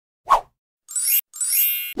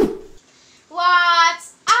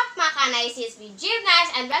guys, it's me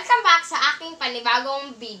Jibnice and welcome back sa aking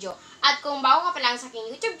panibagong video. At kung bago ka pa lang sa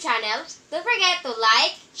aking YouTube channel, don't forget to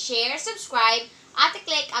like, share, subscribe, at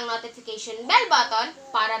i-click ang notification bell button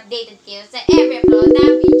para updated kayo sa every upload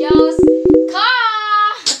ng videos ko!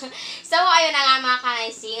 So, ayun na nga mga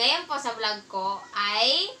kanaisi. Ngayon po sa vlog ko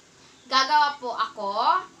ay gagawa po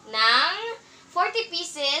ako ng 40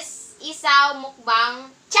 pieces isaw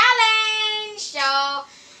mukbang challenge! So,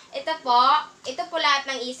 ito po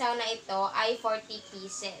lahat ng isaw na ito ay 40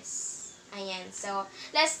 pieces. Ayan. So,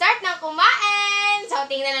 let's start na kumain! So,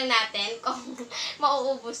 tingnan lang natin kung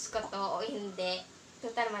mauubos ko to o hindi.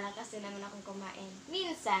 Total, malakas din naman akong kumain.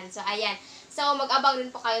 Minsan. So, ayan. So, mag-abang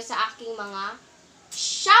rin po kayo sa aking mga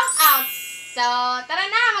shoutouts. So, tara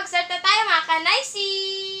na! Mag-start na tayo mga kanaysi!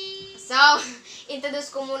 So,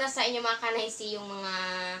 introduce ko muna sa inyo mga kanaysi yung mga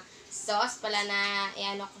sauce pala na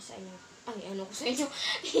i-ano ko sa inyo.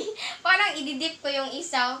 Parang ididip ko yung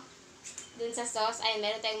isaw dun sa sauce. Ayan,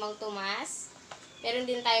 meron tayong Mang Tomas. Meron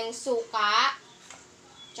din tayong suka.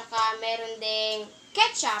 Tsaka meron ding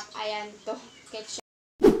ketchup. Ayan, to ketchup.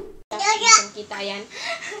 Isang kita yan.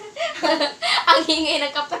 Ang hingay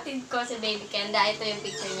ng kapatid ko si Baby Kenda. Ito yung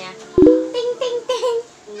picture niya. Ting, ting, ting.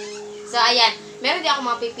 So, ayan. Meron din ako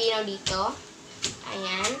mga pipinaw dito.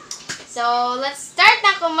 Ayan. So, let's start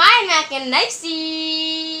na kumain mga kanaysi!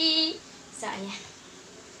 So, ayan.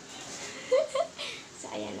 So,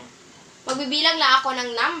 ayan na. Magbibilang lang ako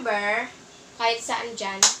ng number kahit saan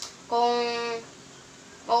dyan kung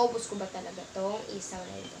maubos ko ba talaga tong isaw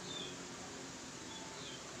na ito.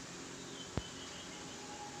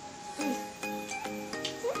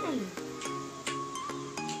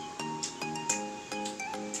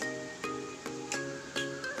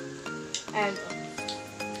 Ayan po.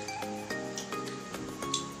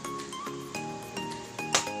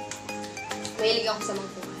 Mahilig ako sa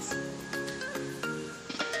Mang Tomas.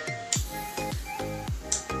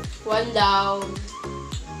 One down.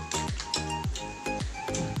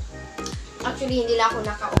 Actually, hindi lang ako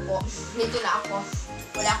nakaupo. Dito na ako.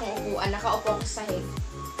 Wala akong upuan. Nakaupo ako sa sahig.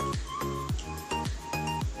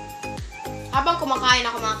 Habang kumakain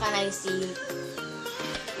ako mga kanaysi,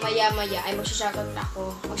 maya-maya ay magsha-shoutout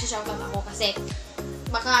ako. Magsha-shoutout ako kasi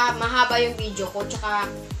baka mahaba yung video ko. Tsaka,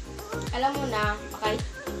 alam mo na, baka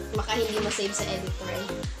hindi ma-save sa editor eh.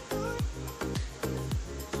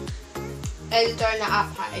 Editor na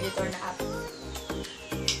app ha. Editor na app.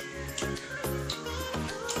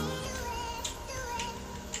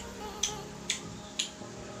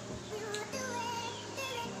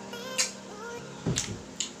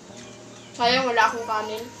 Sayang wala akong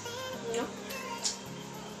kanin. No?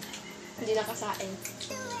 Hindi nakasain.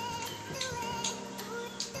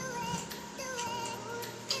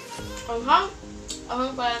 Anghang.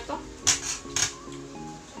 Anghang pala ito.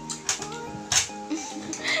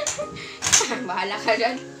 Bahala ka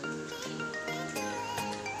dyan.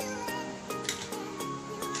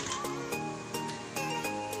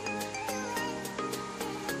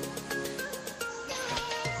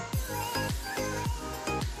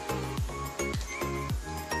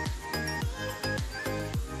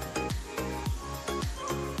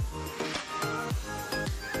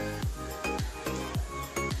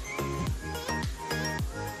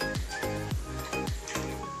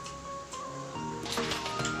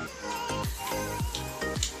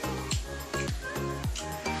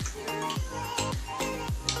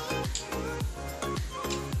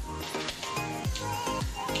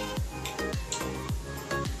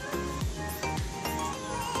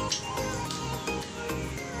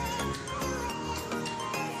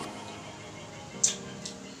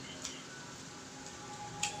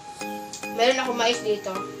 Meron akong mais dito.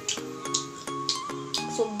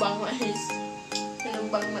 Sumbang mais.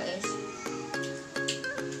 Sinumbang mais.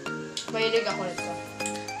 Mahilig ako nito.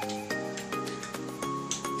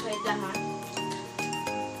 Wait lang ha.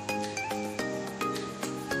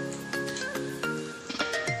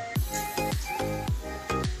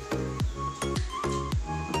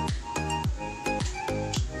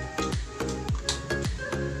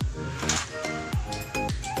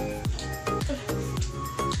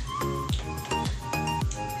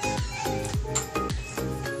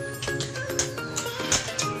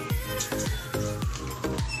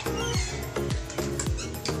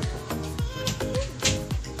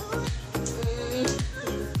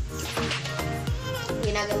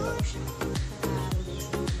 Ginaganto ko siya.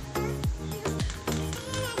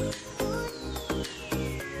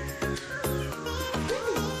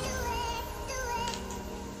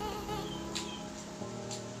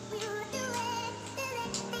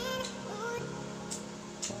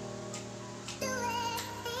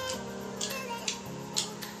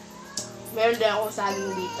 Meron din akong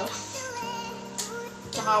saging dito.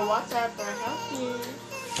 tsaka water para healthy.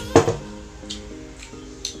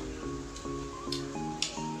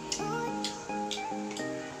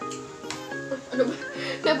 Ano ba?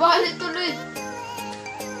 Nabalit tuloy.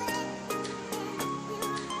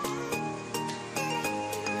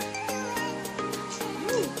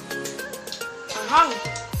 Anghang.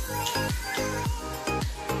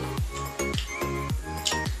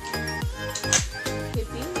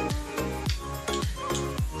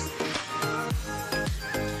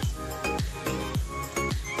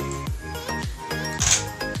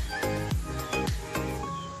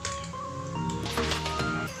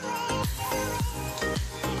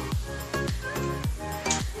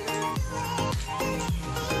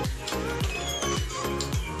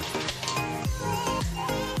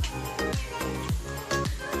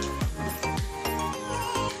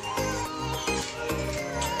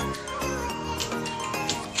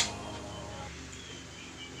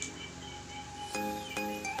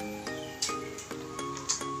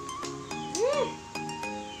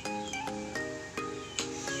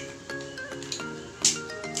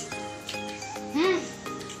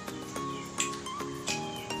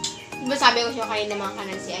 Diba sabi ko siya kanina mga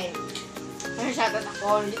kanansi ay shoutout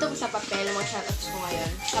ako. Dito ko sa papel ang mga shoutouts ko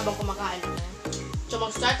ngayon habang kumakain na. So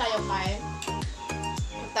mag-start tayo kay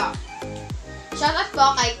ito. Shoutout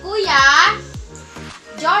ko kay Kuya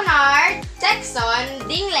Jonard Texon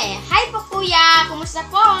Dingle. Hi po Kuya! Kumusta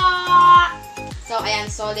po? So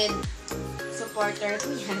ayan, solid supporter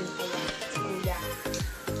ko yan. Ayan, Kuya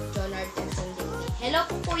Jonard Texon Dingle. Hello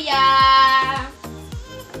po Kuya!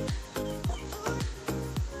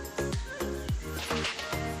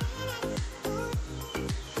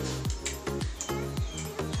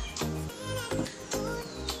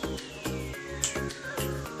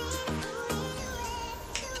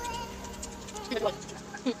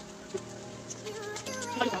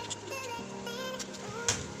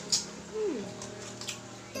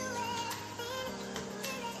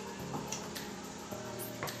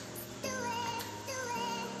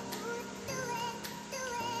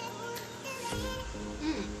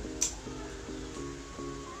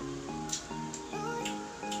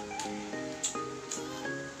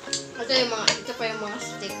 Ito pa yung mga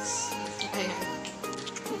sticks. Ayan.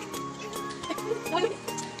 Ayan.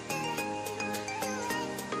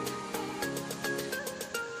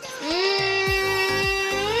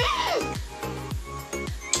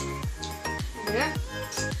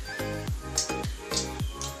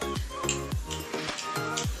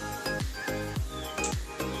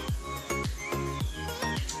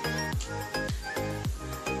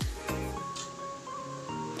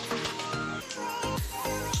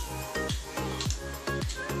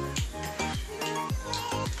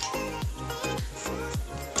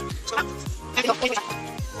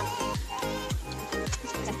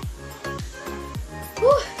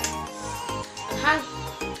 Anghang.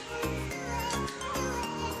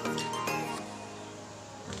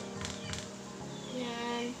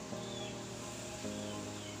 Yan.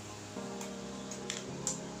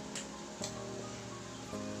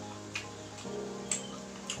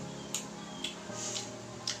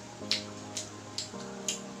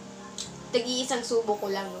 Tagi-isang subo ko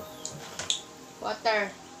lang, no? Water.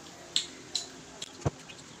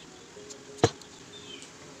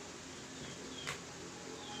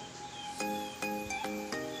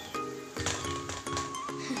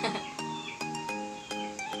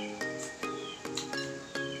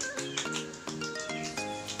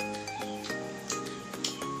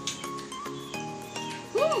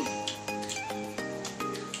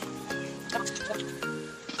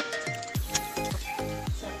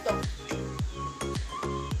 Sarap.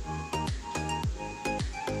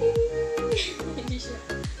 Hindi siya.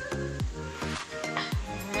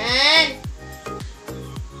 Ayan.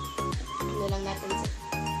 Ano lang natin sa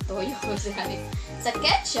toyo sa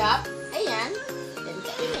ketchup. Ayan. Then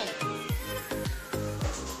kainin.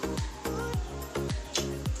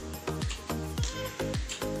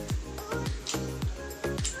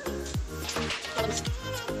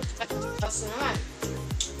 Tapos naman.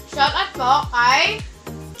 Shoutout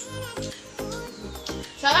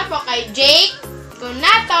po kay Jake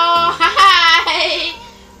Donato. Hi!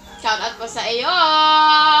 Shoutout po sa iyo.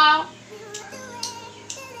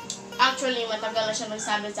 Actually, matagal na siya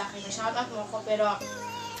nagsabi sa akin na shoutout mo ko, pero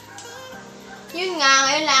yun nga,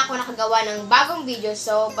 ngayon lang ako nakagawa ng bagong video,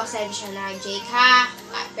 so pasensya na Jake ha.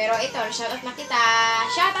 Pero ito, shoutout na kita.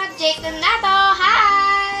 Shoutout Jake Donato.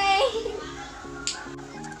 Hi!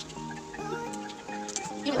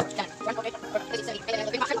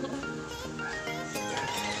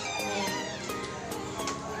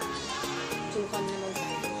 Sukan naman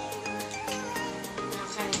tayo.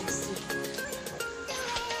 Nakakansi.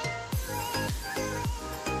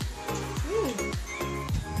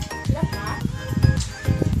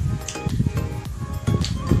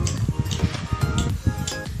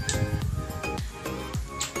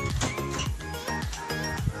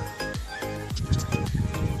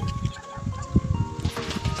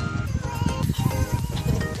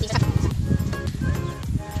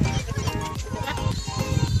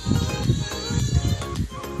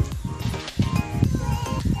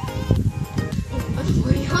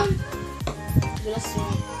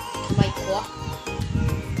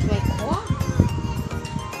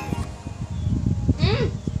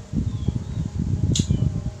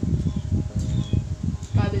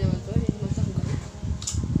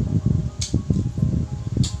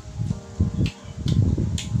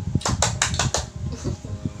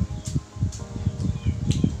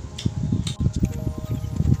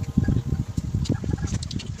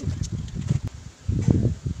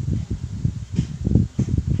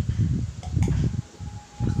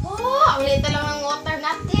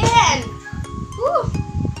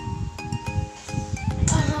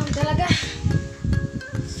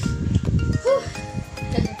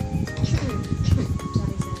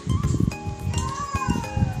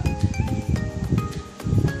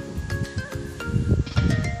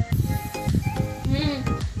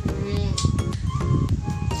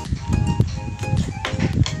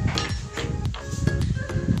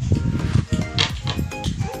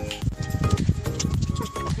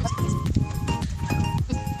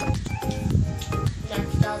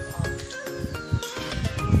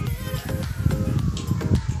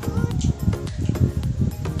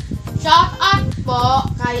 po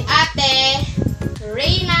kay Ate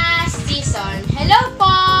Reyna Season. Hello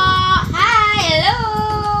po! Hi! Hello!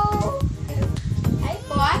 Hi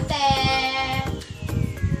po, ate!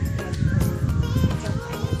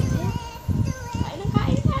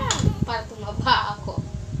 Kain na. Para tumaba ako.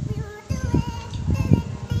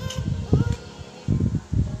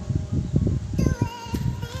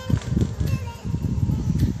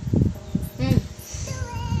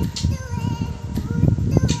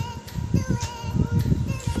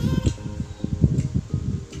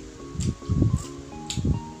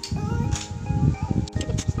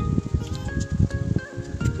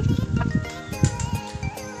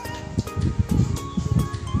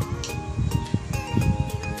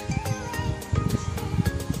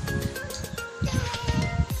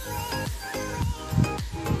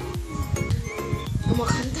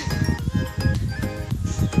 Kumakanta ka.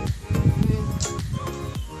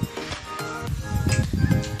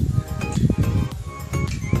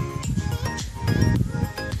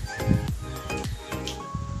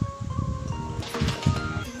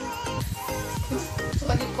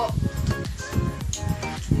 Sorry po.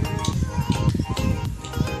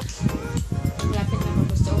 Lapit na ako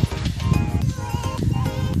gusto.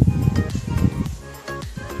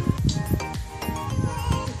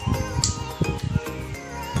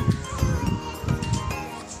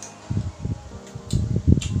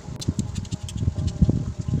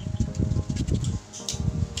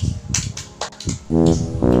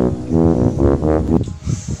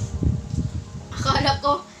 Akala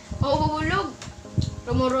ko mahuhulog.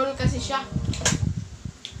 Rumurol kasi siya.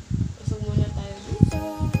 Usog muna tayo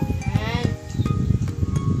dito. Ayan.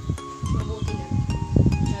 Mabuti na.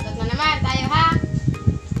 Shoutout na naman tayo, ha?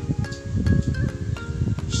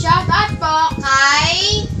 Shoutout po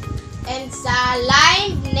kay and sa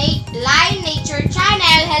Line Nature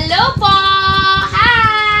Channel. Hello po!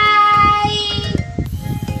 Hi!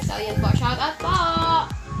 So, yun po. Shoutout po!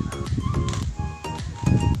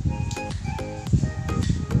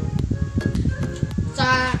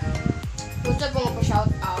 Sa gusto po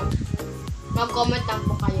magpa-shoutout, mag-comment lang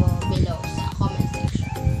po kayo below sa comment section.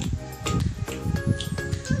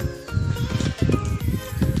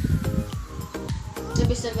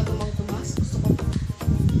 Sabi-sabi ko mang tumas. Gusto ko po.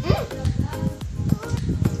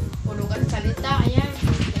 Hulugan, salita. Ayan.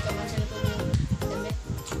 Hindi ka man siya natulong yung damit.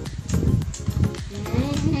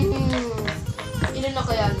 Ilan na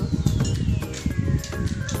kaya, no?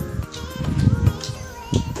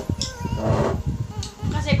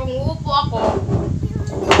 Kasi kung uupo ako,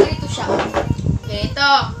 ganito siya. Ganito.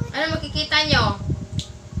 Ano makikita nyo?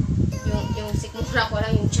 Yung sikmura ko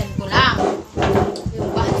lang, yung chan ko lang.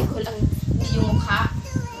 Yung body ko lang, hindi yung mukha.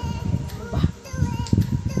 Ano ba?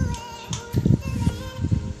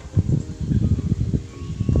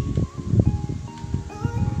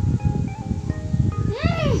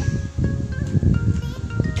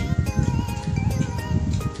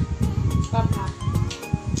 Papa.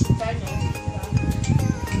 Fairness.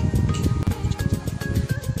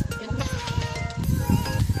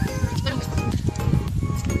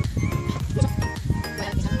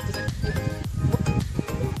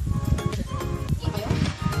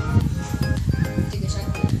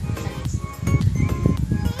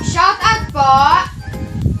 Shoutout po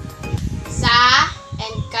sa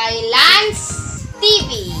and kay Lance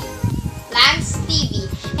TV. Lance TV.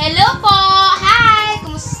 Hello po! Hi!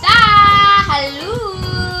 Kumusta? Hello!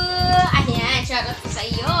 Ayan, shoutout po sa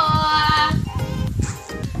iyo.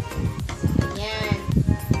 Ayan.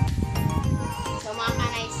 So mga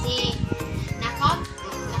ka-niceyy, nakat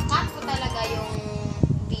ko talaga yung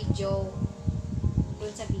video.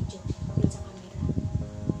 Dun sa video. Dun sa camera.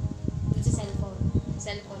 Dun sa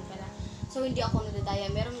cellphone pala. So hindi ako nadadaya.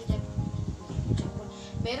 Meron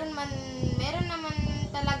naman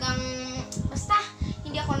talagang basta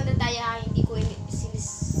hindi ako nadadaya, hindi ko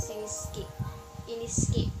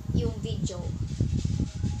in-skip yung video.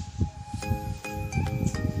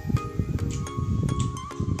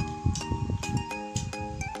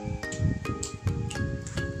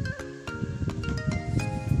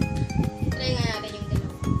 Try nga natin yung dalawa.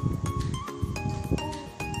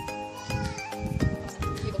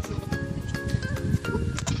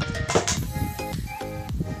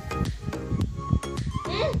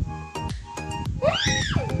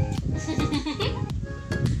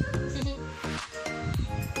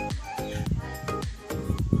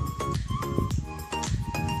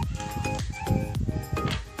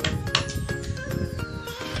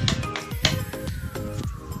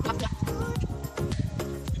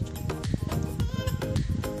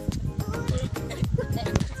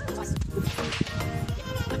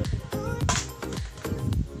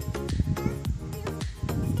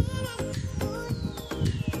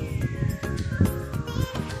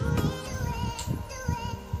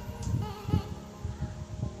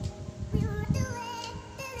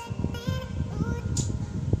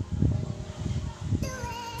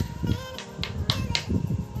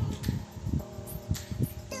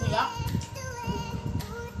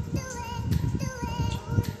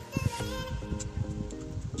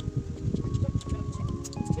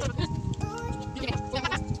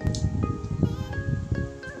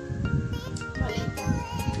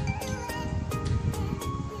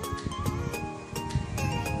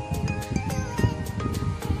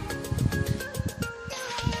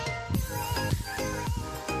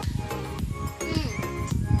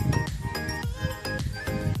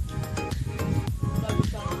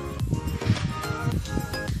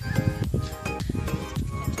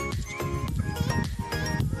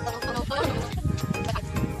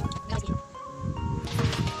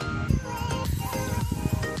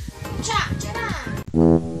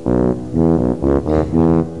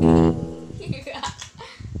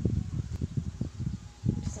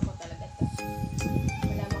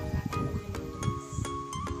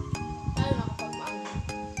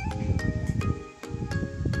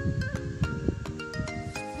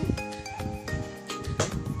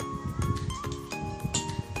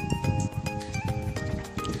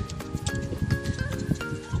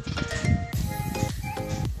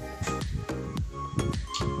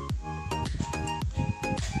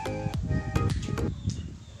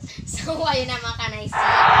 ayun na mga kanaisi.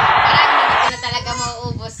 Parang hindi ko na talaga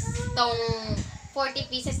mauubos tong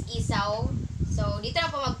 40 pieces isaw. So, dito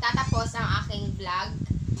na po magtatapos ang aking vlog.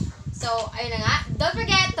 So, ayun na nga. Don't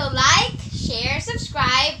forget to like, share,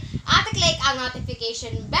 subscribe, at click ang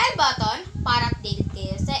notification bell button para updated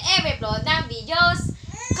kayo sa every upload ng videos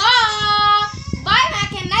ko! Bye mga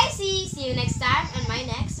kanaisi! See you next time on my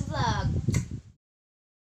next vlog.